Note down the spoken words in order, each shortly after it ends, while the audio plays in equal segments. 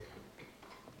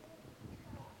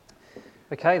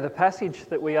Okay, the passage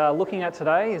that we are looking at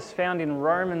today is found in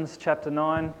Romans chapter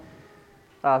 9,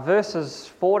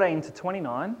 verses 14 to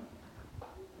 29.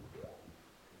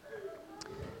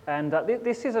 And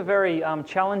this is a very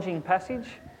challenging passage,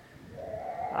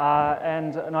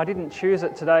 and I didn't choose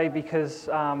it today because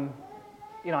I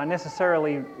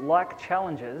necessarily like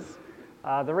challenges.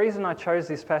 The reason I chose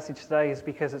this passage today is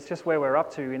because it's just where we're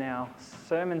up to in our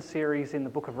sermon series in the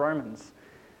book of Romans.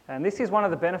 And this is one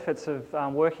of the benefits of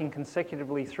working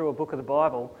consecutively through a book of the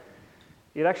Bible.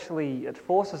 It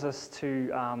forces us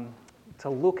to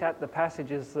look at the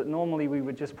passages that normally we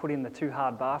would just put in the too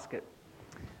hard basket.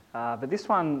 But this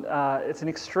one, it's an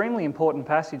extremely important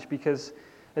passage because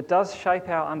it does shape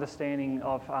our understanding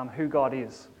of who God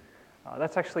is.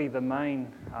 That's actually the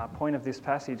main point of this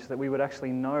passage, that we would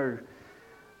actually know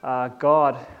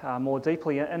God more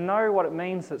deeply and know what it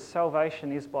means that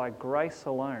salvation is by grace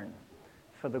alone,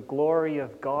 for the glory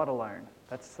of God alone.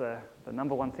 That's the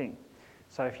number one thing.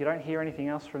 So if you don't hear anything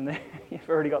else from there, you've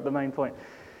already got the main point.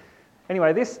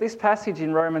 Anyway, this passage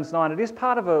in Romans 9, it is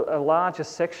part of a larger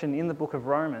section in the book of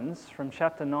Romans from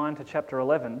chapter 9 to chapter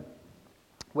 11,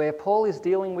 where Paul is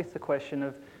dealing with the question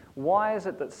of why is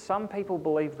it that some people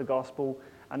believe the gospel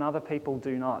and other people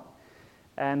do not?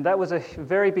 And that was a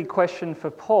very big question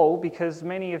for Paul because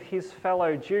many of his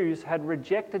fellow Jews had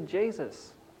rejected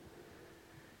Jesus.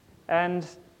 And,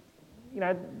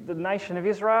 the nation of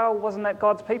Israel, wasn't that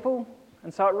God's people?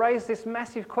 And so it raised this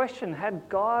massive question, had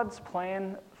God's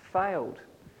plan failed?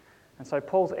 And so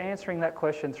Paul's answering that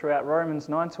question throughout Romans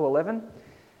 9 to 11.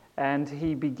 And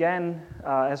he began,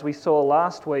 as we saw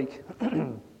last week,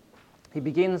 he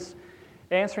begins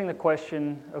answering the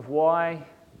question of why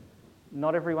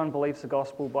not everyone believes the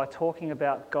gospel by talking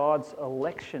about God's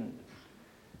election.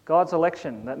 God's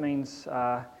election, that means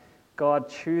God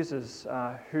chooses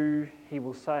who he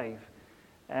will save.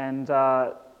 And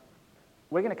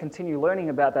we're going to continue learning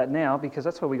about that now because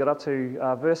that's where we got up to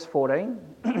verse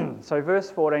 14. So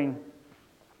verse 14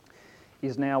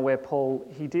 is now where Paul,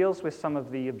 he deals with some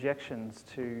of the objections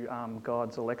to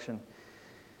God's election.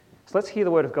 So let's hear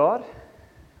the word of God.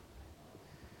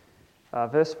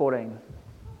 Verse 14.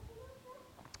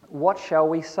 What shall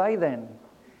we say then?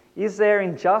 Is there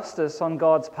injustice on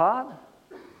God's part?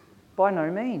 By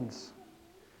no means.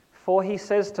 For he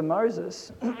says to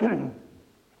Moses,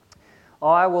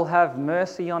 I will have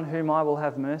mercy on whom I will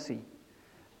have mercy,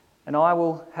 and I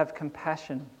will have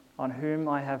compassion on whom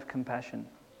I have compassion.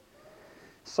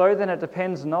 So then it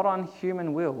depends not on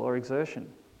human will or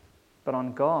exertion, but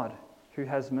on God who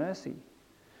has mercy.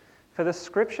 For the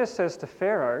scripture says to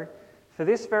Pharaoh, for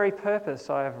this very purpose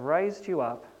I have raised you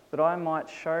up, that I might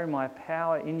show my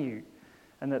power in you,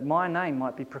 and that my name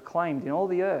might be proclaimed in all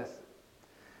the earth.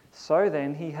 So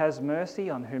then he has mercy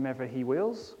on whomever he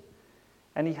wills,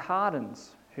 and he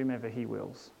hardens whomever he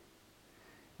wills.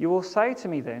 You will say to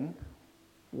me then,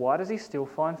 why does he still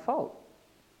find fault?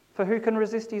 For who can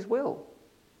resist his will?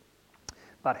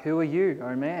 But who are you,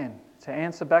 O man, to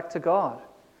answer back to God?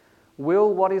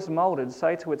 Will what is moulded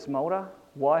say to its moulder,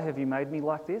 why have you made me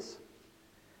like this?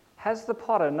 Has the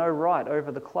potter no right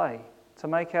over the clay to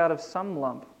make out of the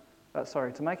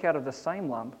same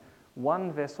lump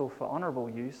one vessel for honourable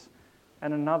use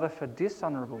and another for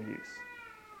dishonourable use?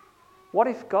 What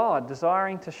if God,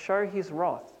 desiring to show his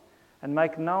wrath and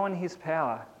make known his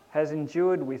power, has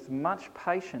endured with much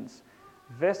patience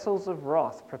vessels of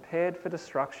wrath prepared for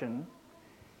destruction,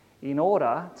 in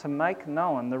order to make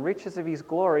known the riches of his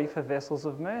glory for vessels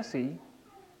of mercy,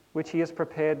 which he has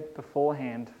prepared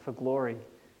beforehand for glory?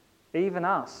 Even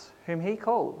us, whom he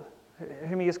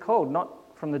has called,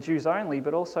 not from the Jews only,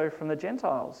 but also from the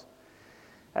Gentiles.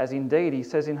 As indeed he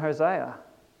says in Hosea,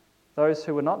 those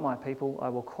who were not my people I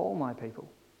will call my people,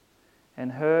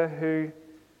 and her who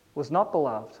was not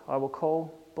beloved I will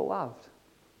call beloved.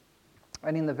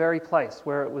 And in the very place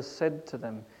where it was said to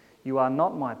them, you are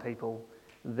not my people,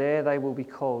 there they will be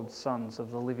called sons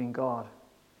of the living God.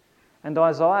 And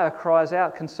Isaiah cries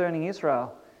out concerning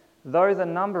Israel, though the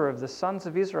number of the sons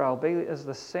of Israel be as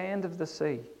the sand of the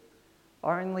sea,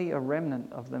 only a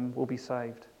remnant of them will be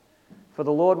saved. For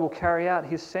the Lord will carry out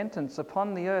his sentence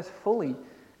upon the earth fully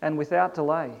and without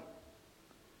delay.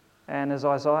 And as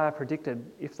Isaiah predicted,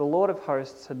 if the Lord of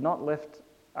hosts had not left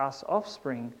us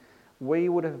offspring, we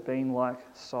would have been like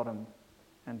Sodom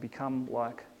and become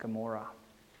like Gomorrah.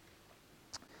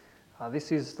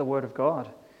 This is the word of God.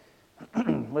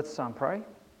 Let's pray.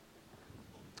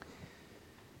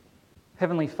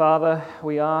 Heavenly Father,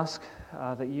 we ask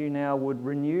that you now would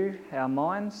renew our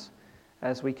minds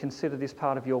as we consider this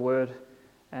part of your word,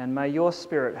 and may your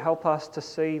Spirit help us to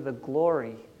see the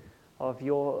glory of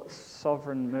your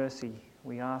sovereign mercy.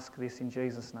 We ask this in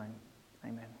Jesus' name.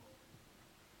 Amen.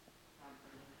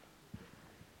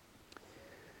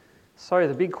 So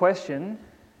the big question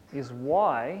is,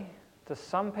 why do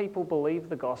some people believe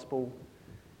the gospel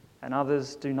and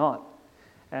others do not?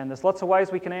 And there's lots of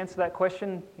ways we can answer that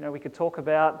question. You know, we could talk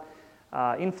about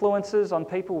influences on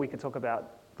people. We could talk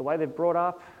about the way they're brought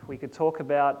up. We could talk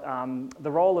about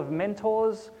the role of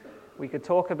mentors. We could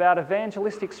talk about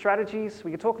evangelistic strategies.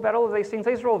 We could talk about all of these things.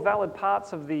 These are all valid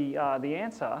parts of the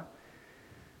answer.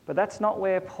 But that's not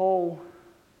where Paul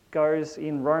goes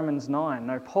in Romans 9.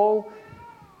 No, Paul,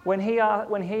 when he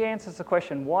answers the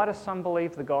question, why do some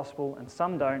believe the gospel and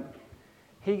some don't,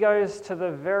 he goes to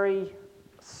the very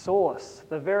source,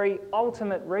 the very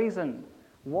ultimate reason.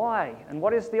 Why? And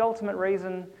what is the ultimate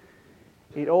reason?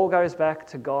 It all goes back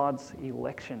to God's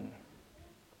election.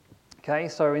 Okay,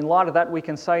 so in light of that, we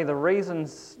can say the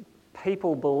reasons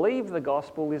people believe the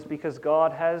gospel is because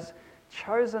God has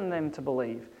chosen them to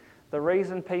believe. The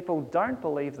reason people don't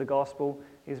believe the gospel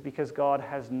is because God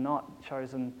has not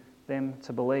chosen them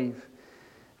to believe.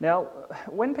 Now,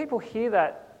 when people hear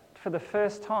that for the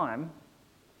first time,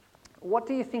 what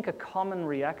do you think a common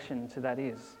reaction to that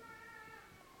is?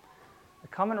 The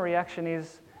common reaction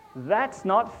is, that's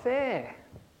not fair.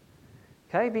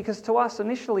 Okay, because to us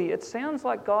initially it sounds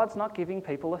like God's not giving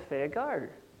people a fair go.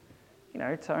 You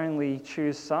know, to only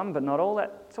choose some but not all,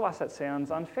 that to us that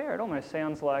sounds unfair. It almost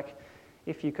sounds like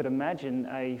if you could imagine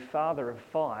a father of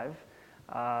 5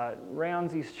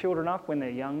 rounds his children up when they're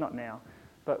young, not now,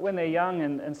 but when they're young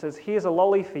and says, here's a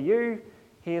lolly for you,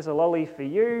 here's a lolly for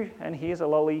you, and here's a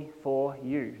lolly for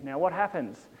you. Now what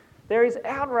happens? There is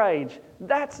outrage.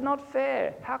 That's not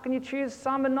fair. How can you choose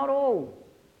some and not all?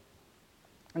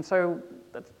 And so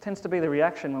that tends to be the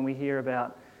reaction when we hear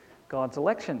about God's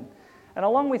election. And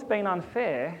along with being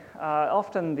unfair,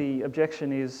 often the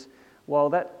objection is, well,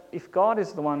 that if God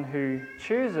is the one who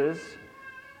chooses,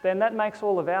 then that makes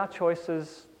all of our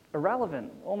choices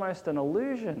irrelevant, almost an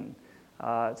illusion.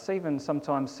 It's even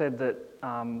sometimes said that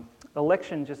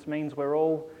election just means we're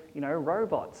all,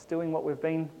 robots doing what we've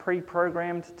been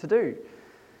pre-programmed to do.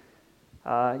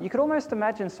 You could almost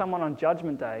imagine someone on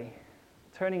Judgment Day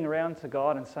turning around to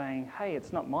God and saying, hey,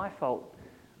 it's not my fault.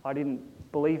 I didn't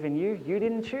believe in you. You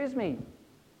didn't choose me.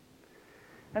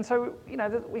 And so,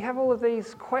 we have all of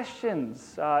these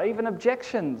questions, even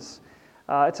objections.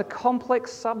 It's a complex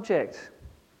subject.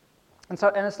 And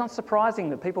it's not surprising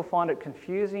that people find it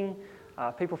confusing,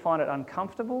 people find it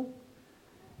uncomfortable.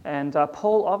 And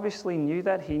Paul obviously knew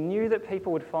that. He knew that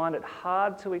people would find it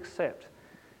hard to accept.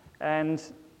 And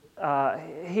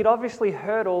he'd obviously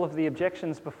heard all of the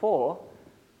objections before,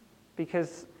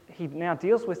 because he now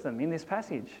deals with them in this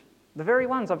passage. The very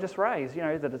ones I've just raised,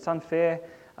 that it's unfair,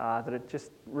 that it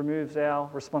just removes our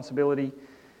responsibility.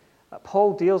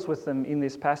 Paul deals with them in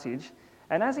this passage.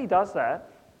 And as he does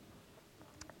that,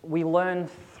 we learn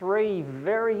 3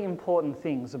 very important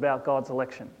things about God's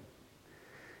election.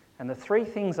 And the 3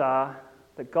 things are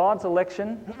that God's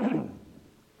election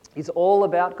is all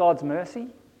about God's mercy.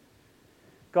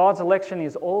 God's election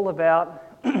is all about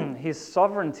his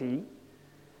sovereignty.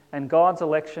 And God's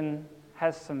election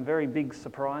has some very big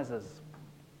surprises.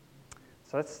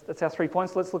 So that's our 3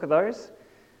 points. Let's look at those.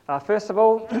 First of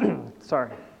all,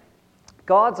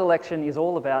 God's election is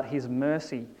all about his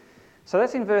mercy. So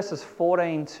that's in verses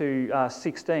 14 to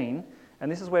 16.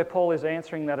 And this is where Paul is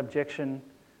answering that objection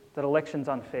that election's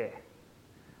unfair.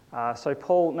 So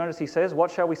Paul, notice he says,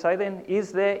 what shall we say then?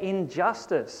 Is there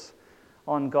injustice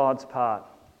on God's part?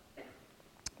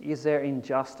 Is there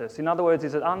injustice? In other words,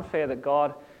 is it unfair that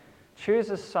God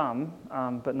chooses some,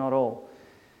 but not all?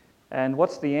 And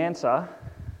what's the answer?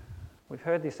 We've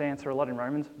heard this answer a lot in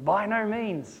Romans. By no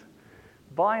means.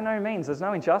 By no means. There's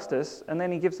no injustice. And then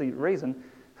he gives the reason.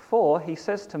 For he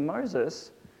says to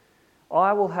Moses,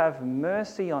 I will have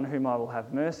mercy on whom I will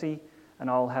have mercy, and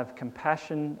I will have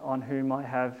compassion on whom I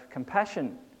have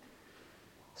compassion.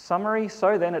 Summary,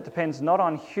 so then it depends not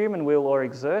on human will or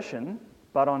exertion,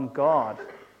 but on God,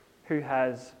 who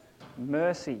has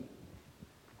mercy.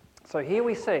 So here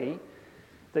we see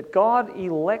that God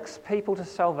elects people to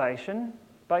salvation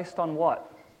based on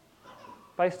what?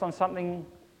 Based on something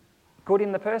good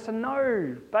in the person?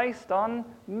 No, based on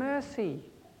mercy.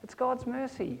 It's God's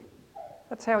mercy.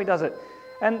 That's how he does it.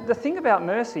 And the thing about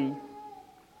mercy,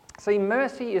 see,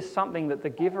 mercy is something that the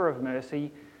giver of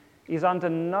mercy is under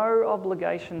no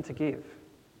obligation to give.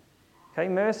 Okay,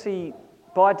 mercy,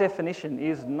 by definition,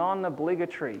 is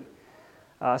non-obligatory.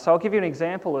 So I'll give you an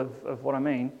example of what I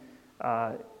mean.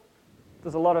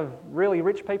 There's a lot of really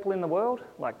rich people in the world,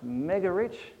 like mega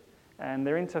rich, and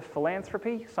they're into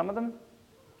philanthropy, some of them.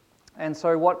 And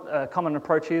so what a common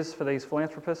approach is for these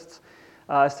philanthropists,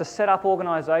 is to set up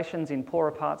organisations in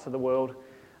poorer parts of the world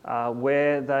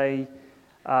where they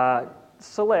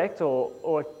select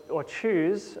or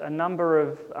choose a number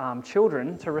of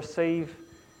children to receive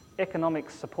economic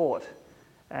support.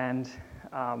 And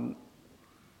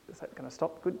is that going to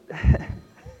stop? Good.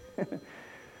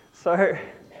 So,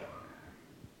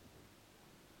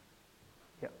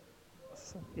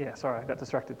 sorry, I got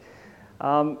distracted.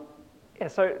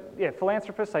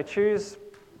 Philanthropists, they choose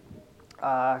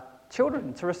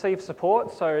children to receive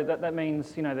support. So that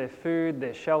means, their food,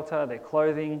 their shelter, their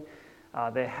clothing,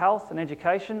 their health and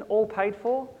education, all paid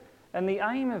for. And the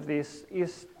aim of this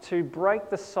is to break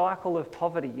the cycle of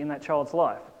poverty in that child's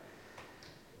life.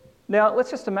 Now,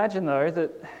 let's just imagine, though,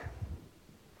 that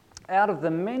out of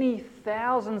the many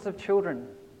thousands of children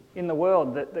in the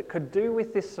world that could do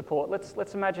with this support,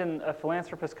 let's imagine a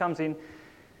philanthropist comes in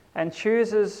and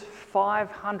chooses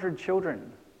 500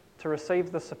 children to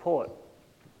receive the support.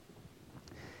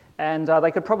 And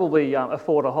they could probably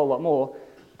afford a whole lot more.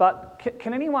 But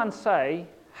can anyone say,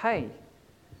 hey,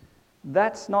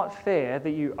 that's not fair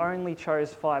that you only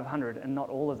chose 500 and not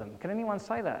all of them? Can anyone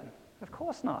say that? Of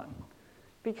course not.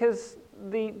 Because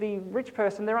the rich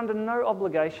person, they're under no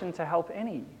obligation to help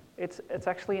any. It's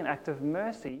actually an act of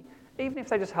mercy. Even if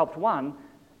they just helped one,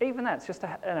 even that's just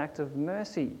an act of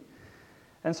mercy.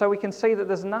 And so we can see that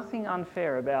there's nothing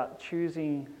unfair about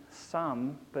choosing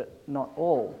some, but not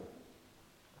all.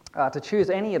 To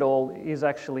choose any at all is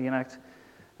actually an act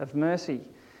of mercy.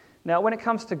 Now, when it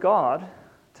comes to God,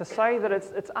 to say that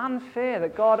it's unfair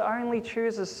that God only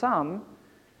chooses some,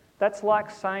 that's like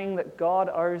saying that God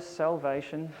owes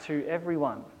salvation to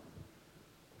everyone.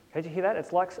 Did you hear that?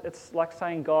 It's like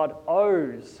saying God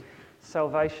owes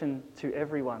salvation to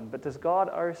everyone. But does God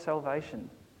owe salvation?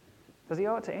 Does he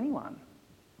owe it to anyone?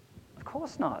 Of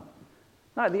course not.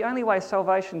 No, the only way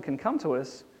salvation can come to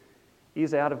us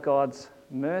is out of God's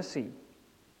mercy.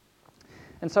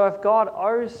 And so if God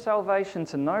owes salvation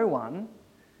to no one,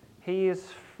 he is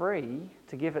free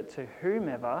to give it to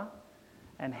whomever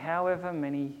and however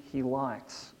many he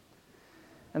likes.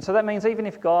 And so that means even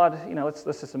if God, let's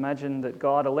just imagine that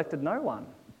God elected no one,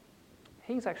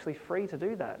 he's actually free to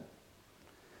do that.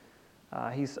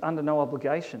 He's under no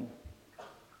obligation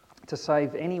to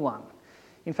save anyone.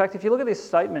 In fact, if you look at this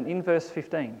statement in verse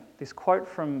 15, this quote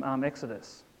from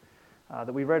Exodus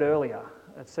that we read earlier,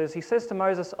 it says, he says to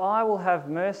Moses, I will have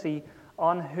mercy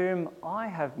on whom I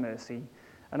have mercy,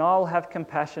 and I will have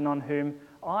compassion on whom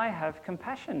I have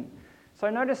compassion. So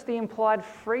notice the implied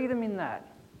freedom in that.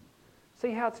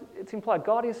 See how it's implied?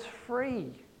 God is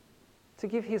free to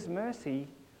give his mercy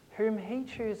whom he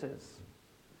chooses.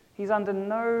 He's under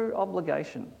no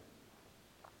obligation.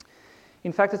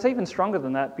 In fact, it's even stronger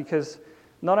than that, because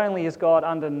not only is God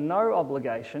under no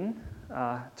obligation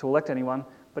to elect anyone,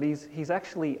 but he's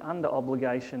actually under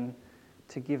obligation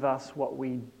to give us what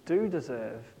we do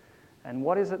deserve. And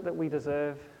what is it that we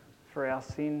deserve for our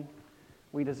sin?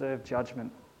 We deserve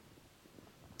judgment.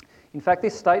 In fact,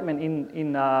 this statement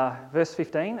in verse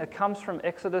 15, it comes from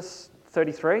Exodus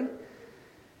 33,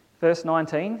 verse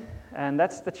 19, and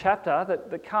that's the chapter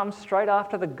that comes straight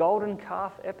after the golden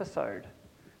calf episode.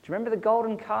 Do you remember the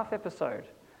golden calf episode?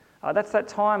 That's that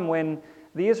time when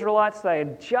the Israelites, they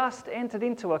had just entered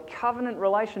into a covenant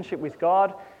relationship with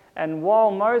God, and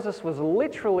while Moses was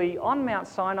literally on Mount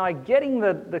Sinai getting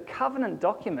the covenant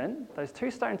document, those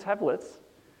 2 stone tablets,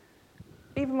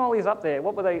 even while he was up there,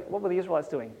 what were the Israelites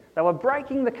doing? They were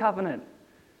breaking the covenant.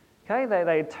 Okay,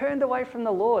 they had turned away from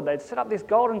the Lord. They'd set up this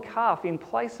golden calf in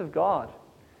place of God.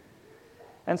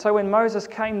 And so when Moses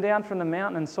came down from the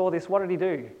mountain and saw this, what did he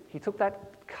do? He took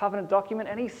that covenant document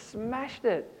and he smashed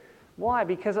it. Why?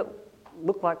 Because it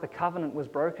looked like the covenant was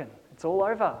broken. It's all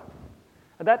over.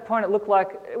 At that point, it looked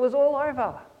like it was all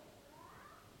over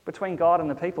between God and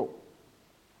the people.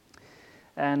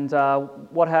 And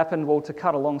what happened? Well, to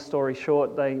cut a long story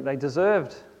short, they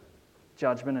deserved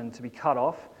judgment and to be cut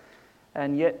off.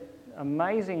 And yet,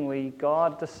 amazingly,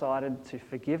 God decided to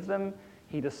forgive them.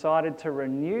 He decided to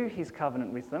renew his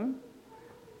covenant with them,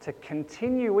 to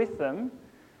continue with them.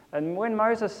 And when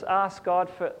Moses asked God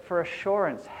for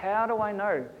assurance, how do I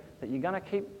know that you're going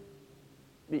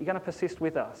to persist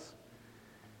with us?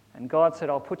 And God said,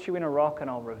 I'll put you in a rock and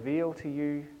I'll reveal to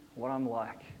you what I'm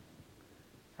like.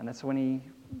 And that's when he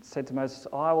said to Moses,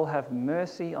 I will have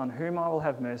mercy on whom I will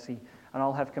have mercy, and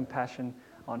I'll have compassion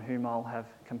on whom I'll have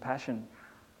compassion.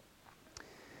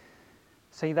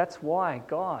 See, that's why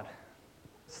God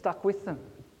stuck with them.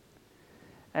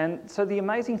 And so the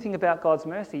amazing thing about God's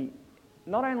mercy,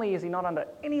 not only is he not under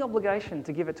any obligation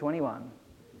to give it to anyone,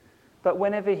 but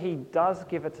whenever he does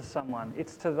give it to someone,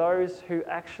 it's to those who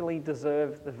actually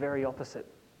deserve the very opposite.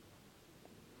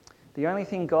 The only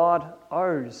thing God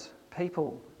owes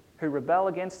people who rebel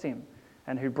against him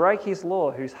and who break his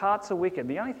law, whose hearts are wicked,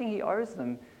 the only thing he owes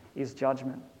them is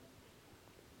judgment.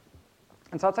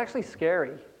 And so it's actually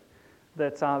scary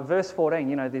that verse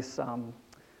 14,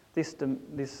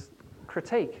 this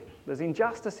critique, there's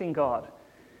injustice in God.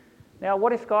 Now,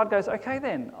 what if God goes, okay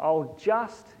then, I'll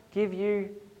just give you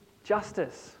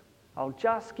justice. I'll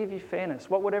just give you fairness.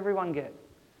 What would everyone get?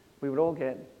 We would all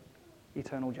get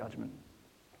eternal judgment,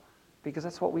 because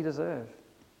that's what we deserve.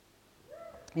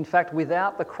 In fact,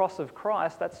 without the cross of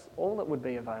Christ, that's all that would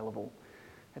be available.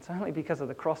 It's only because of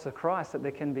the cross of Christ that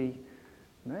there can be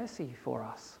mercy for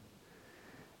us.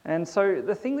 And so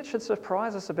the thing that should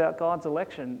surprise us about God's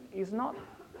election is not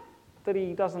that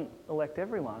he doesn't elect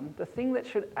everyone. The thing that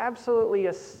should absolutely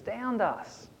astound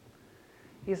us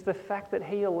is the fact that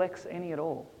he elects any at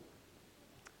all.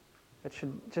 It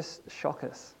should just shock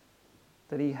us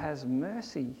that he has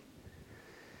mercy.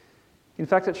 In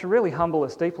fact, it should really humble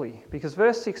us deeply, because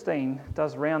verse 16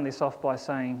 does round this off by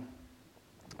saying,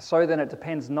 so then it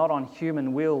depends not on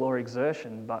human will or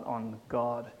exertion, but on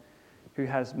God, who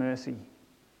has mercy.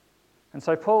 And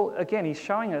so Paul, again, he's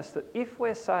showing us that if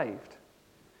we're saved,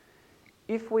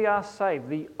 if we are saved,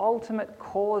 the ultimate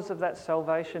cause of that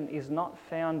salvation is not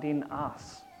found in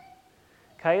us.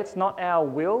 Okay, it's not our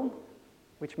will,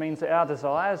 which means our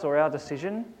desires or our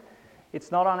decision.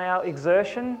 It's not on our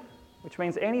exertion, which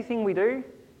means anything we do.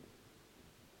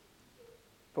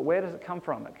 But where does it come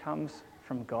from? It comes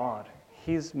from God,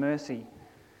 his mercy,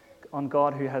 on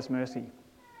God who has mercy.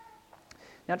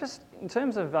 Now, just in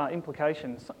terms of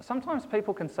implications, sometimes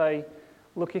people can say,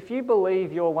 look, if you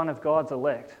believe you're one of God's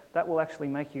elect, that will actually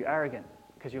make you arrogant,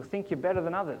 because you'll think you're better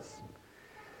than others.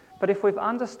 But if we've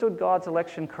understood God's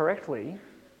election correctly,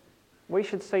 we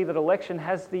should see that election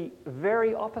has the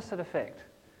very opposite effect,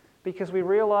 because we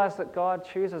realise that God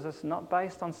chooses us not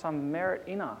based on some merit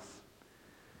in us.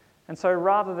 And so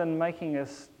rather than making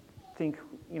us think,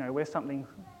 we're something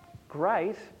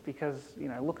great because,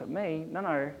 look at me,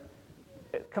 no,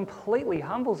 it completely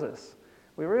humbles us.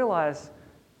 We realise,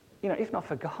 if not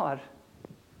for God,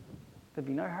 there'd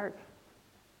be no hope.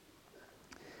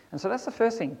 And so that's the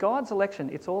first thing. God's election,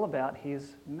 it's all about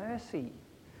his mercy.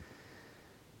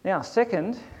 Now,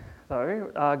 second,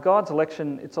 though, God's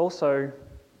election, it's also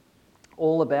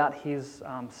all about his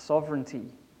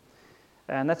sovereignty.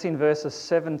 And that's in verses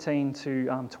 17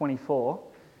 to 24.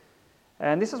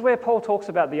 And this is where Paul talks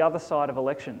about the other side of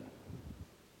election.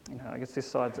 I guess this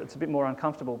side, it's a bit more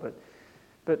uncomfortable,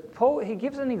 but Paul, he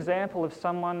gives an example of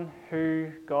someone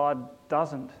who God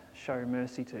doesn't show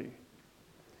mercy to.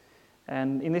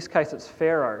 And in this case, it's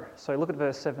Pharaoh. So look at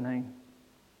verse 17.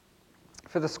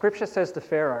 For the scripture says to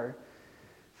Pharaoh,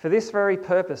 for this very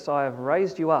purpose I have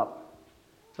raised you up,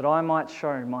 that I might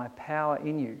show my power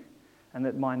in you, and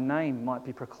that my name might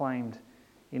be proclaimed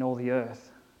in all the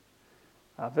earth.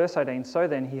 Verse 18, so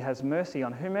then he has mercy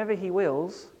on whomever he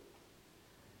wills,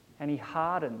 and he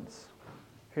hardens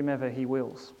whomever he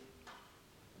wills.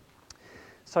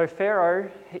 So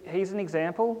Pharaoh, he's an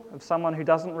example of someone who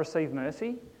doesn't receive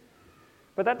mercy,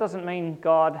 but that doesn't mean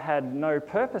God had no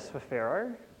purpose for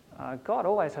Pharaoh. God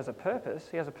always has a purpose.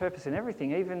 He has a purpose in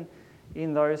everything, even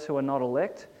in those who are not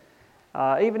elect.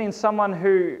 Even in someone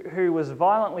who was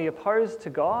violently opposed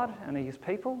to God and his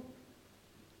people,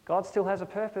 God still has a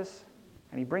purpose,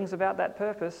 and he brings about that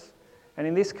purpose. And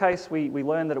in this case, we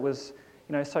learn that it was,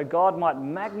 so God might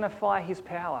magnify his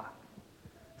power,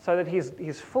 so that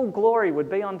his full glory would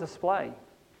be on display.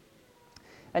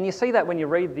 And you see that when you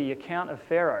read the account of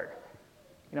Pharaoh.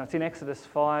 It's in Exodus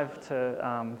 5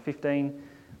 to 15,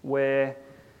 where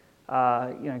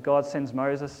God sends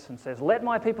Moses and says, let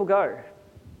my people go.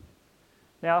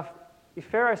 Now, if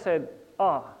Pharaoh said,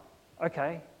 oh,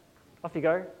 okay, off you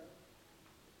go,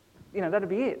 that'd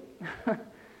be it.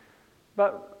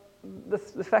 But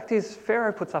the fact is,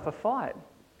 Pharaoh puts up a fight.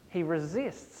 He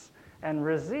resists and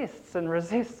resists and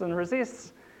resists and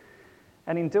resists.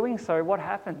 And in doing so, what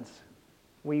happens?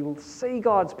 We will see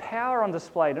God's power on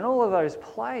display in all of those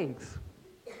plagues.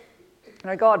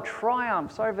 God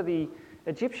triumphs over the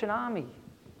Egyptian army.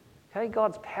 Okay,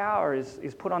 God's power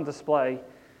is put on display.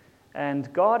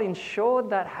 And God ensured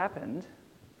that happened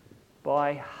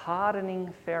by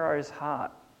hardening Pharaoh's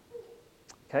heart.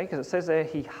 Okay, because it says there,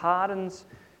 he hardens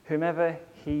whomever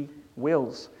he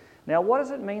wills. Now, what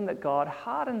does it mean that God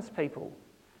hardens people?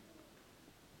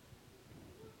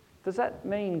 Does that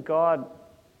mean God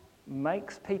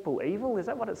makes people evil? Is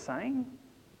that what it's saying?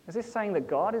 Is this saying that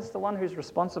God is the one who's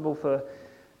responsible for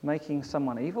making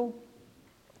someone evil?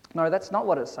 No, that's not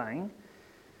what it's saying.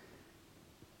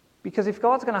 Because if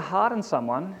God's going to harden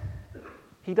someone,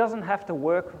 He doesn't have to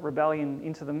work rebellion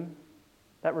into them.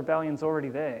 That rebellion's already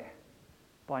there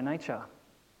by nature.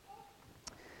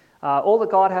 All that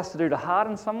God has to do to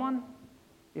harden someone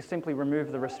is simply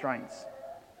remove the restraints.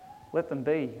 Let them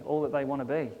be all that they want to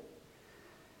be.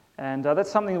 And that's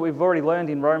something that we've already learned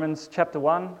in Romans chapter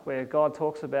 1, where God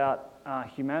talks about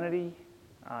humanity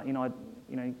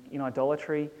in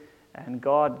idolatry, and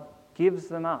God gives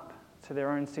them up to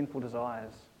their own sinful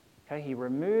desires. Okay, He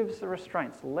removes the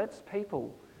restraints, lets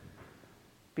people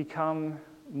become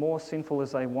more sinful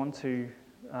as they want to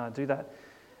do that.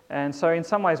 And so in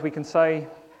some ways we can say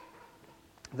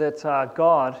that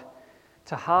God,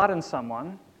 to harden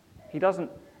someone, He doesn't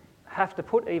have to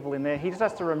put evil in there. He just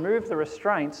has to remove the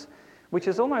restraints, which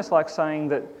is almost like saying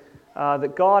that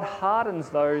that God hardens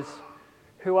those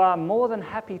who are more than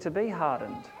happy to be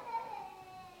hardened.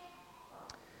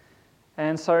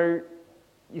 And so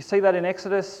you see that in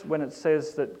Exodus when it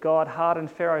says that God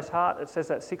hardened Pharaoh's heart. It says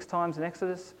that 6 times in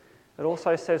Exodus. It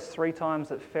also says 3 times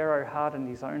that Pharaoh hardened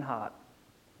his own heart.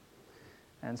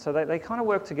 And so they kind of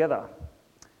work together.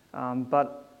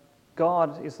 But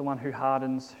God is the one who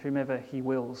hardens whomever He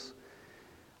wills.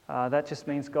 That just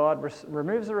means God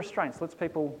removes the restraints, lets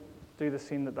people do the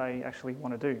sin that they actually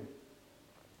want to do.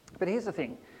 But here's the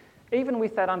thing. Even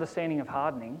with that understanding of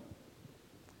hardening,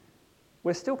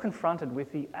 we're still confronted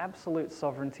with the absolute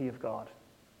sovereignty of God.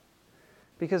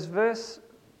 Because which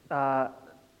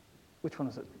one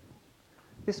is it?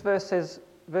 This verse says,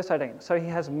 verse 18, so He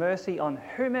has mercy on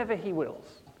whomever He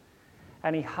wills,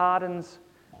 and He hardens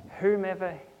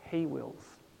whomever He wills.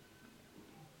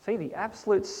 See, the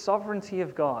absolute sovereignty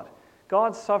of God.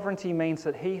 God's sovereignty means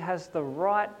that He has the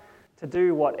right to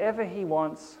do whatever He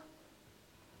wants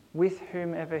with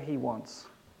whomever He wants.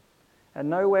 And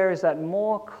nowhere is that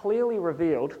more clearly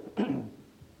revealed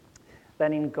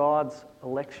than in God's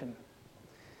election.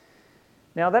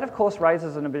 Now that of course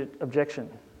raises an objection.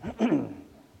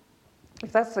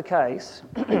 If that's the case,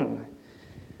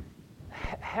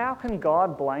 how can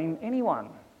God blame anyone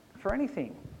for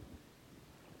anything?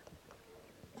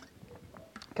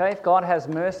 Okay, if God has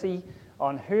mercy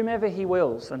on whomever He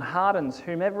wills and hardens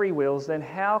whomever He wills, then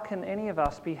how can any of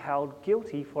us be held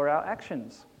guilty for our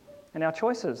actions and our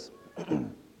choices? I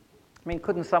mean,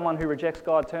 couldn't someone who rejects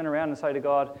God turn around and say to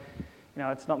God,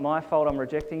 it's not my fault I'm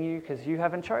rejecting you because you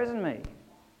haven't chosen me?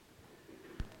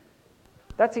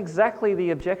 That's exactly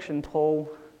the objection Paul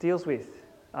deals with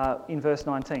in verse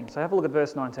 19. So have a look at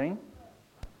verse 19.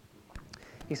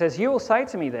 He says, you will say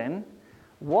to me then,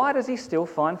 why does He still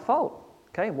find fault?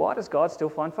 Okay, why does God still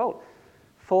find fault?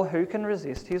 For who can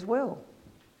resist His will?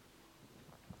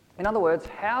 In other words,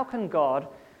 how can God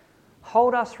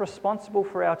hold us responsible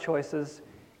for our choices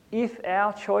if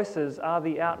our choices are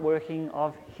the outworking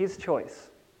of His choice?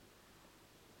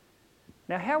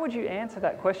 Now, how would you answer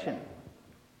that question?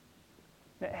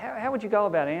 How would you go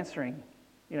about answering,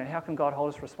 how can God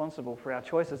hold us responsible for our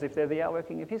choices if they're the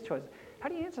outworking of His choices? How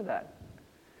do you answer that?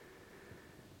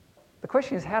 The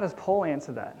question is, how does Paul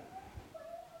answer that?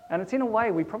 And it's in a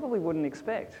way we probably wouldn't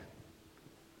expect,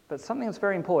 but something that's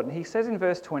very important. He says in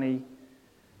verse 20,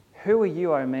 who are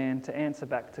you, O man, to answer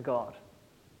back to God?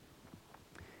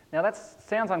 Now that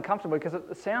sounds uncomfortable because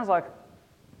it sounds like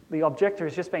the objector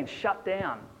has just been shut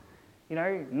down.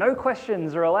 No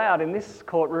questions are allowed in this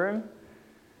courtroom.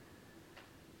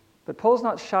 But Paul's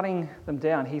not shutting them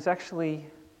down. He's actually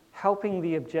helping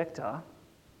the objector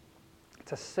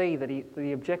to see that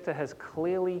the objector has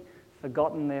clearly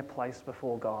forgotten their place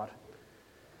before God.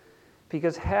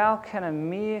 Because how can a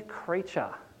mere creature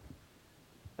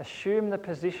assume the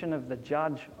position of the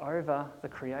judge over the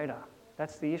Creator?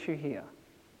 That's the issue here.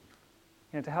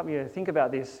 To help you think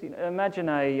about this, imagine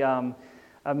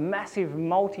a massive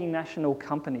multinational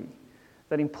company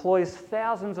that employs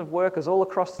thousands of workers all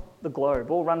across the globe,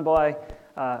 all run by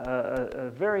a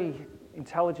very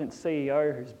intelligent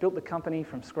CEO who's built the company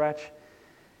from scratch.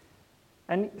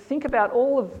 And think about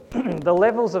all of the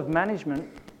levels of management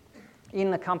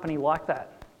in a company like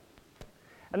that.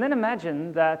 And then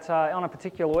imagine that on a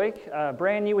particular week, a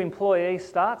brand new employee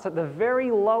starts at the very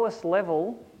lowest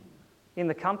level in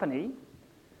the company,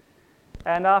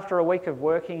 and after a week of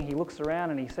working, he looks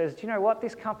around and he says, do you know what?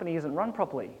 This company isn't run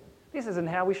properly. This isn't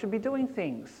how we should be doing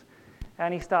things.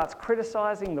 And he starts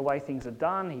criticising the way things are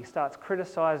done. He starts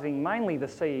criticising mainly the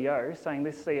CEO, saying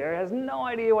this CEO has no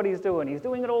idea what he's doing. He's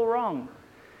doing it all wrong.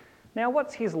 Now,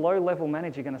 what's his low-level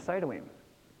manager going to say to him?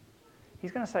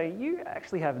 He's going to say, you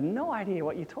actually have no idea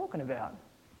what you're talking about.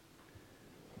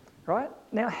 Right?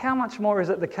 Now, how much more is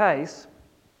it the case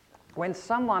when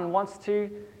someone wants to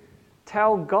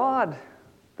tell God,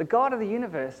 the God of the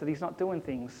universe, that He's not doing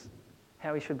things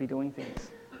how He should be doing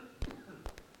things?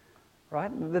 right?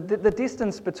 The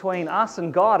distance between us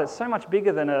and God is so much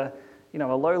bigger than a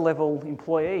low-level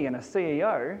employee and a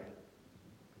CEO.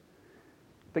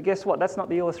 But guess what? That's not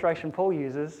the illustration Paul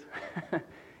uses.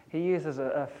 He uses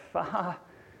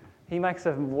he makes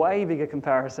a way bigger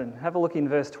comparison. Have a look in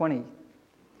verse 20.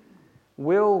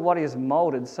 Will what is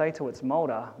moulded say to its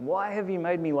moulder, "Why have you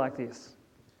made me like this?"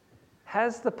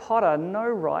 Has the potter no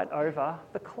right over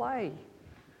the clay?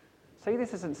 See,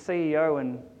 this isn't CEO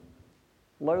and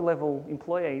low-level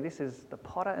employee. This is the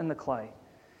potter and the clay.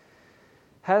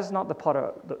 Has not the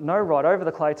potter no right over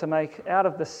the clay to make out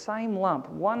of the same lump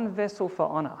one vessel for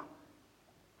honour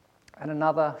and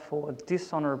another for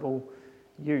dishonourable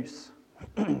use?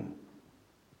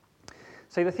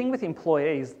 See, the thing with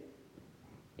employees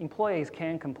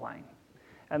can complain,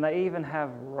 and they even have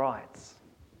rights.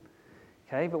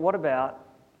 Okay, but what about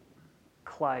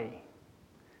clay?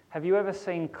 Have you ever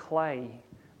seen clay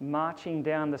marching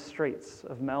down the streets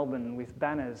of Melbourne with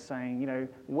banners saying,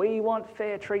 "We want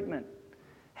fair treatment.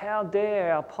 How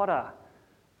dare our potter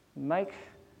make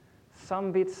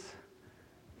some bits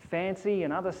fancy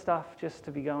and other stuff just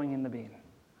to be going in the bin?"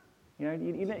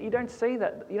 You don't see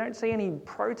that. You don't see any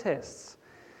protests,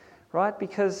 right?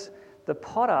 Because the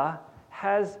potter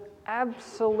has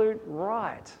absolute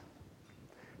right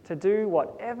to do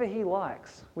whatever he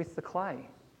likes with the clay.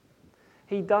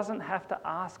 He doesn't have to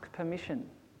ask permission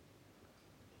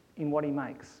in what he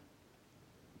makes.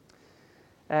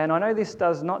 And I know this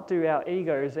does not do our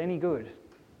egos any good,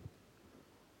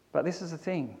 but this is the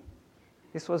thing.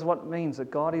 This was what it means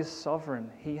that God is sovereign.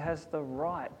 He has the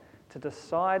right to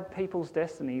decide people's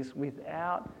destinies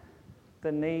without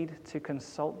the need to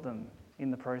consult them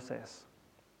in the process.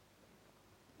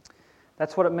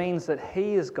 That's what it means that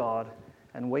He is God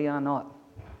and we are not.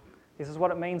 This is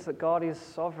what it means that God is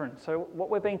sovereign. So what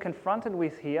we're being confronted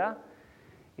with here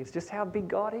is just how big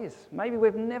God is. Maybe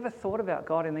we've never thought about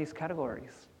God in these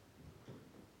categories.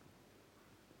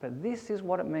 But this is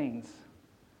what it means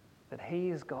that He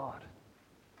is God.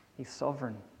 He's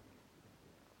sovereign.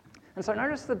 And so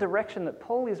notice the direction that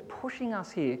Paul is pushing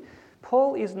us here.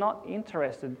 Paul is not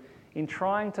interested in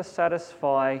trying to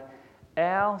satisfy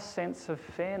our sense of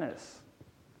fairness,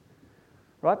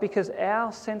 right? Because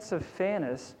our sense of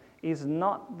fairness is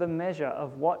not the measure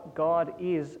of what God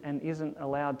is and isn't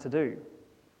allowed to do.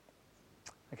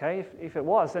 Okay, if it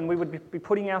was, then we would be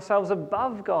putting ourselves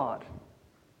above God.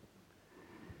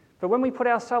 But when we put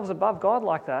ourselves above God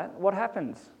like that, what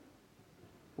happens?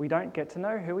 We don't get to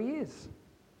know who He is.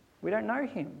 We don't know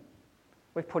Him.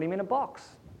 We've put Him in a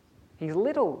box. He's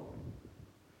little.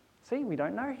 See, we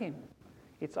don't know Him.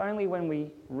 It's only when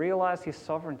we realise His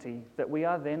sovereignty that we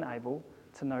are then able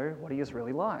to know what He is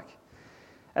really like.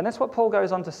 And that's what Paul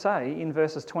goes on to say in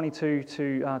verses 22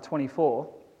 to 24,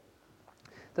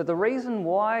 that the reason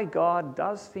why God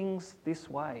does things this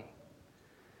way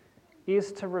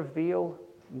is to reveal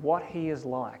what He is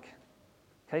like.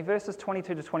 Okay, verses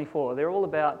 22 to 24, they're all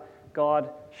about God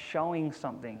showing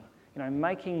something,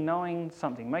 making known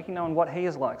something, making known what He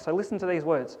is like. So listen to these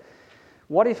words.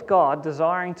 What if God,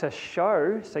 desiring to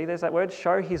show, see there's that word,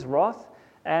 show His wrath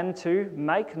and to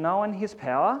make known His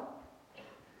power,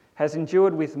 has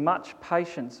endured with much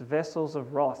patience vessels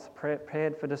of wrath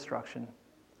prepared for destruction,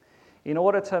 in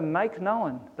order to make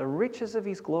known the riches of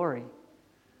His glory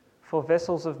for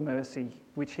vessels of mercy,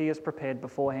 which He has prepared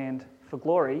beforehand for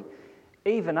glory,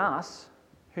 even us,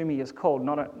 whom He has called,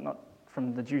 not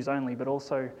from the Jews only, but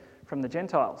also from the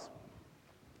Gentiles.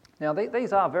 Now,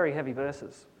 these are very heavy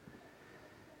verses,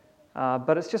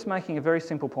 but it's just making a very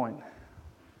simple point,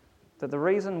 that the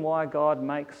reason why God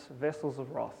makes vessels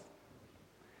of wrath,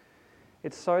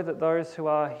 it's so that those who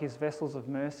are His vessels of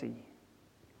mercy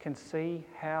can see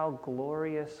how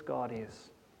glorious God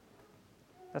is.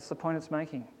 That's the point it's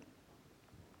making.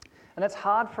 And that's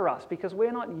hard for us because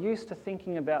we're not used to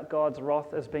thinking about God's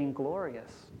wrath as being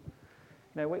glorious.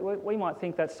 We might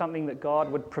think that's something that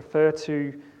God would prefer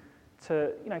to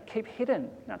keep hidden.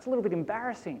 It's a little bit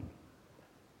embarrassing.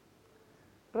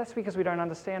 But that's because we don't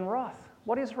understand wrath.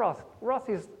 What is wrath? Wrath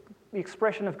is the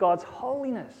expression of God's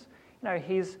holiness.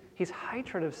 His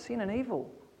hatred of sin and evil.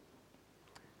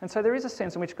 And so there is a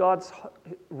sense in which God's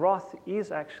wrath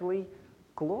is actually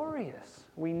glorious.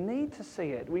 We need to see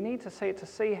it. We need to see it to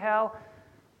see how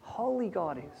holy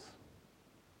God is.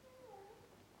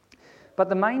 But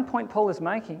the main point Paul is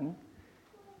making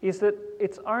is that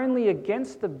it's only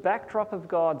against the backdrop of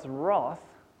God's wrath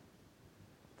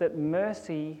that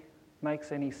mercy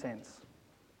makes any sense.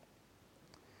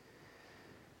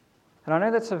 And I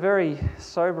know that's a very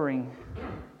sobering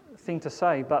thing to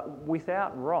say, but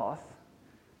without wrath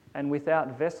and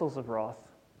without vessels of wrath,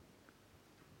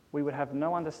 we would have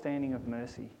no understanding of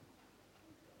mercy.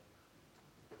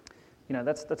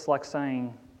 That's like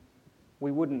saying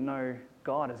we wouldn't know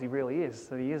God as he really is,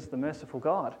 that he is the merciful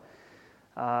God.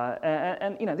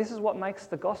 And this is what makes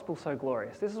the gospel so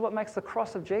glorious. This is what makes the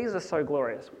cross of Jesus so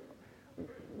glorious.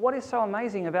 What is so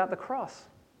amazing about the cross?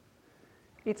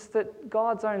 It's that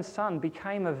God's own Son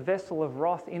became a vessel of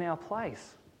wrath in our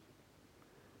place.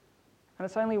 And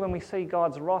it's only when we see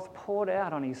God's wrath poured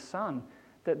out on his Son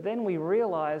that then we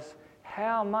realise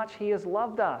how much he has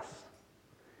loved us.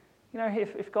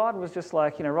 If God was just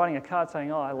like, writing a card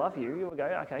saying, "Oh, I love you," you would go,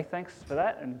 "Okay, thanks for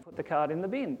that," and put the card in the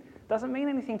bin. Doesn't mean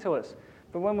anything to us.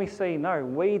 But when we see, no,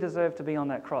 we deserve to be on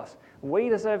that cross. We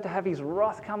deserve to have his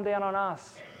wrath come down on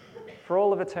us for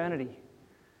all of eternity.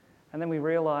 And then we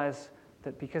realise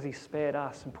that because he spared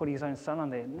us and put his own Son on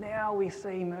there, now we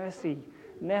see mercy.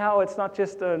 Now it's not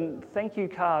just a thank you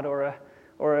card or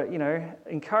a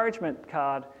encouragement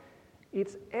card.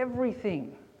 It's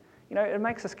everything. It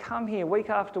makes us come here week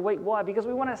after week. Why? Because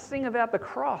we want to sing about the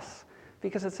cross,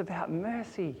 because it's about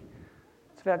mercy.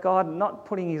 It's about God not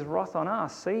putting his wrath on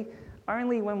us. See,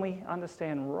 only when we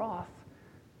understand wrath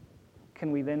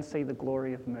can we then see the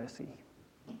glory of mercy.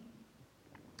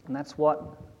 And that's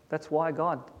why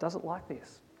God does it like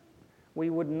this. We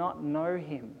would not know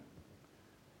him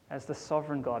as the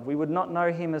sovereign God. We would not know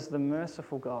him as the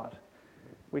merciful God,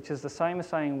 which is the same as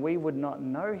saying we would not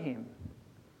know him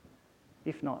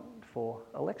if not for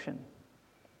election.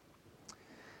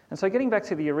 And so getting back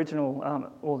to the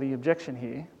original or the objection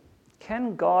here,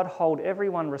 can God hold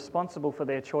everyone responsible for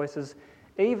their choices,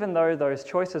 even though those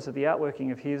choices are the outworking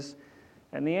of his?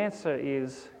 And the answer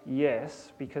is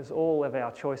yes, because all of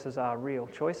our choices are real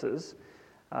choices.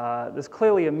 There's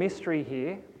clearly a mystery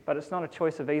here, but it's not a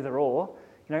choice of either or.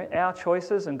 Our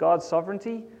choices and God's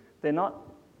sovereignty, they're not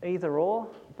either or,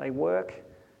 they work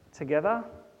together.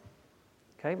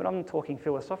 Okay, but I'm talking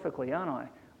philosophically, aren't I?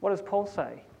 What does Paul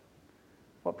say?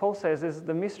 What Paul says is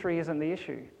the mystery isn't the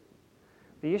issue.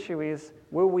 The issue is,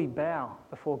 will we bow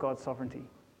before God's sovereignty?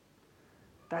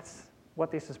 That's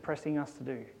what this is pressing us to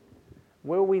do.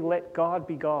 Will we let God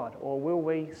be God, or will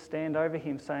we stand over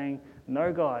him saying,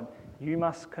 "No, God, you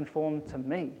must conform to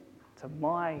me, to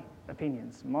my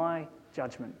opinions, my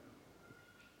judgment"?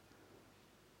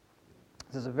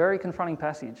 This is a very confronting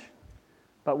passage,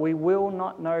 but we will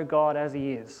not know God as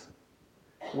he is.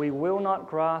 We will not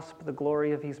grasp the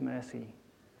glory of his mercy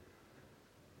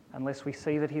unless we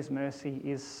see that his mercy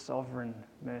is sovereign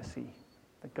mercy,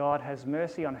 that God has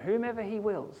mercy on whomever he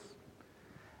wills,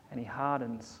 and he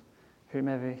hardens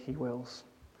whomever he wills.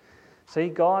 See,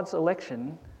 God's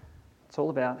election, it's all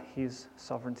about his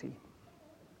sovereignty.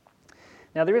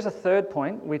 Now, there is a third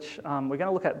point, which we're going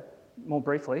to look at more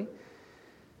briefly,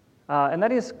 and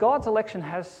that is God's election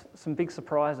has some big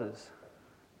surprises.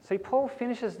 See, Paul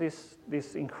finishes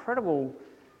this incredible,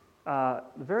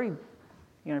 very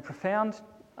profound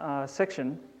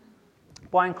section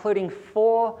by including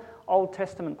 4 Old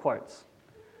Testament quotes,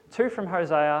 2 from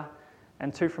Hosea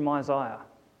and 2 from Isaiah.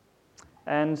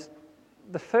 And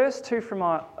the first 2 from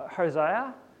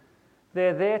Hosea,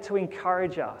 they're there to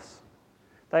encourage us.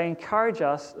 They encourage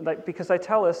us because they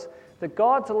tell us that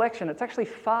God's election, it's actually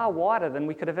far wider than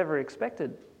we could have ever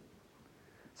expected.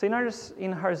 So you notice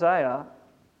in Hosea,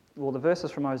 well, the verses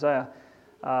from Hosea,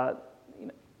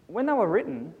 when they were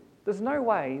written, there's no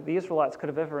way the Israelites could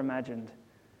have ever imagined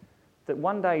that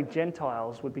one day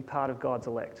Gentiles would be part of God's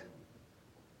elect.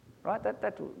 Right?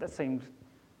 That seemed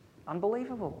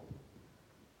unbelievable.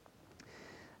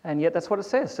 And yet that's what it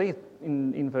says. See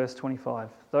in verse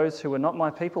 25. "Those who were not my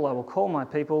people I will call my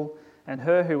people, and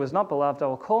her who was not beloved I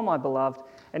will call my beloved.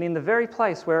 And in the very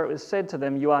place where it was said to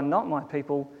them, 'You are not my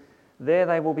people,' there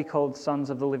they will be called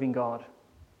sons of the living God."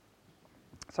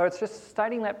 So it's just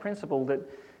stating that principle that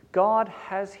God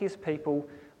has his people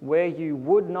where you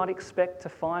would not expect to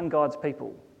find God's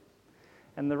people.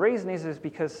 And the reason is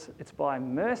because it's by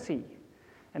mercy.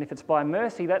 And if it's by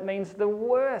mercy, that means the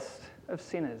worst of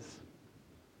sinners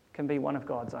can be one of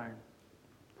God's own.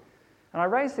 And I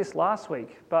raised this last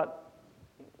week, but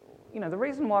the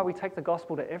reason why we take the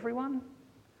gospel to everyone,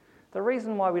 the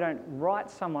reason why we don't write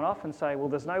someone off and say, well,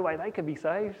 there's no way they could be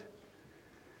saved,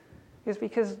 is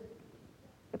because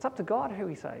it's up to God who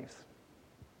he saves,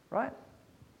 right?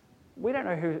 We don't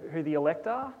know who the elect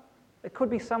are. It could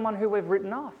be someone who we've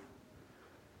written off.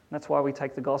 And that's why we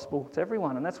take the gospel to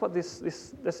everyone. And that's what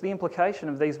that's the implication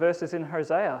of these verses in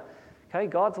Hosea. Okay,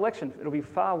 God's election, it'll be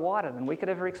far wider than we could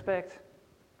ever expect,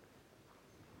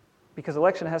 because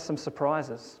election has some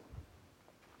surprises.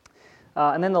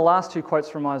 And then the last 2 quotes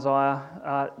from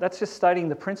Isaiah, that's just stating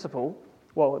the principle.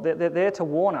 Well, they're there to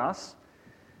warn us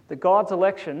that God's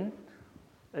election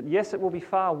Yes, it will be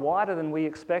far wider than we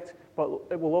expect, but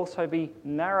it will also be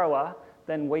narrower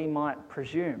than we might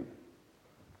presume.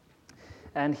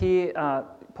 And here,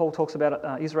 Paul talks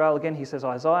about Israel again. He says,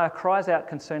 Isaiah cries out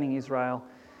concerning Israel,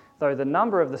 though the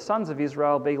number of the sons of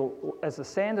Israel be as the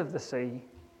sand of the sea,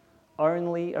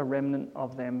 only a remnant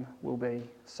of them will be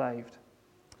saved.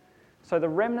 So the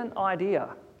remnant idea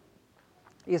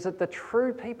is that the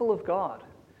true people of God,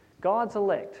 God's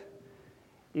elect,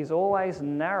 is always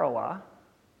narrower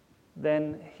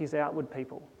than his outward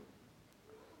people.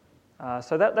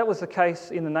 So that was the case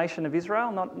in the nation of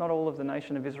Israel. Not all of the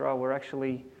nation of Israel were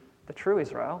actually the true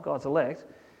Israel, God's elect.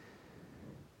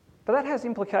 But that has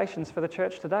implications for the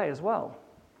church today as well.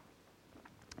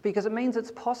 Because it means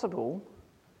it's possible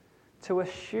to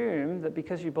assume that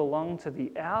because you belong to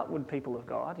the outward people of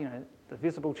God, the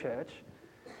visible church,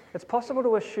 it's possible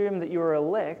to assume that you are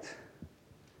elect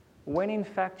when in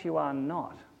fact you are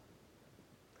not.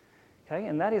 Okay,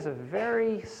 and that is a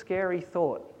very scary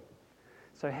thought.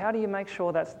 So how do you make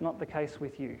sure that's not the case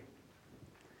with you?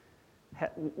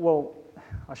 Well,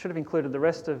 I should have included the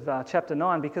rest of chapter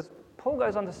 9, because Paul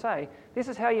goes on to say, this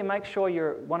is how you make sure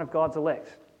you're one of God's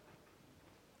elect.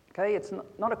 Okay, it's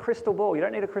not a crystal ball. You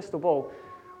don't need a crystal ball.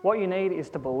 What you need is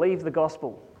to believe the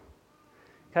gospel.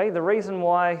 Okay, the reason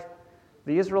why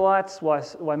the Israelites,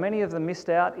 why many of them missed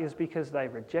out, is because they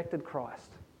rejected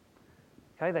Christ.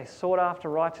 Okay, they sought after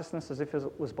righteousness as if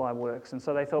it was by works. And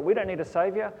so they thought, we don't need a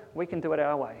saviour, we can do it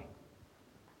our way.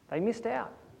 They missed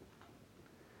out.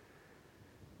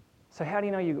 So how do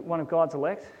you know you're one of God's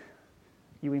elect?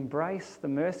 You embrace the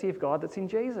mercy of God that's in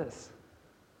Jesus.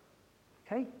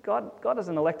 Okay, God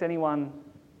doesn't elect anyone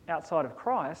outside of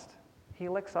Christ. He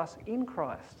elects us in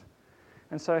Christ.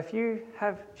 And so if you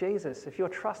have Jesus, if you're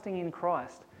trusting in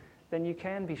Christ, then you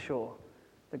can be sure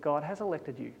that God has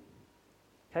elected you.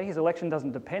 Okay, his election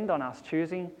doesn't depend on us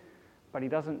choosing, but he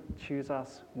doesn't choose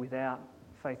us without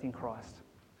faith in Christ.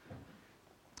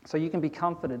 So you can be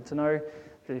comforted to know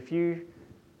that if you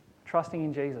trusting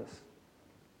in Jesus,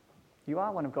 you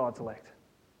are one of God's elect.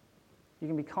 You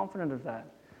can be confident of that.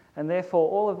 And therefore,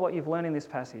 all of what you've learned in this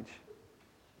passage,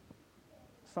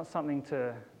 it's not something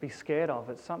to be scared of,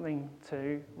 it's something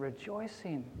to rejoice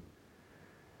in.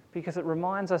 Because it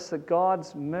reminds us that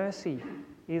God's mercy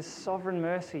is sovereign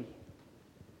mercy.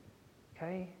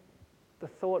 Okay? The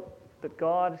thought that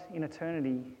God in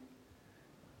eternity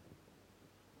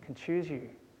can choose you,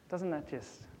 doesn't that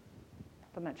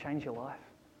change your life?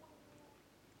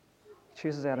 He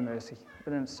chooses out of mercy,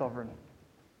 but then it's sovereign.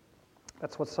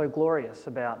 That's what's so glorious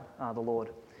about the Lord.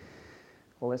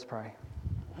 Well, let's pray.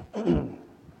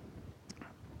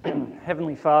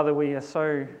 Heavenly Father, we are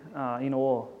so in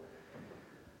awe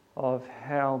of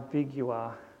how big you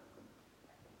are.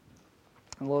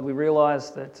 And Lord, we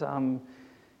realise that,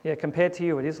 compared to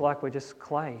you, it is like we're just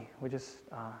clay. We're just,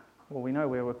 we know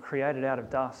we were created out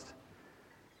of dust.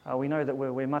 We know that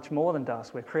we're much more than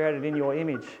dust. We're created in your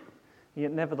image.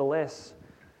 Yet nevertheless,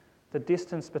 the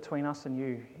distance between us and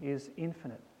you is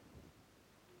infinite.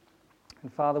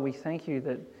 And Father, we thank you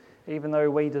that even though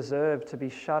we deserve to be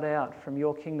shut out from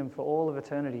your kingdom for all of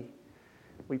eternity,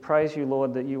 we praise you,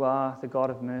 Lord, that you are the God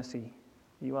of mercy.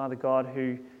 You are the God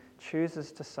who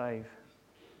chooses to save.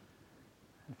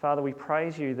 And Father, we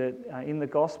praise you that in the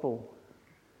gospel,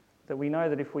 that we know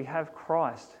that if we have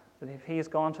Christ, that if he has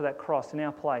gone to that cross in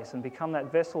our place and become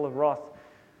that vessel of wrath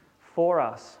for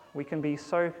us, we can be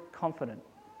so confident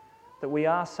that we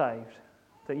are saved,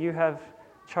 that you have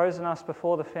chosen us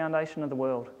before the foundation of the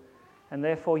world, and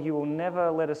therefore you will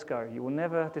never let us go. You will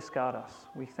never discard us.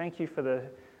 We thank you for the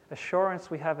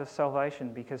assurance we have of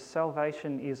salvation, because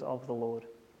salvation is of the Lord.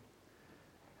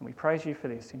 And we praise you for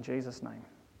this in Jesus' name.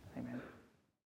 Amen.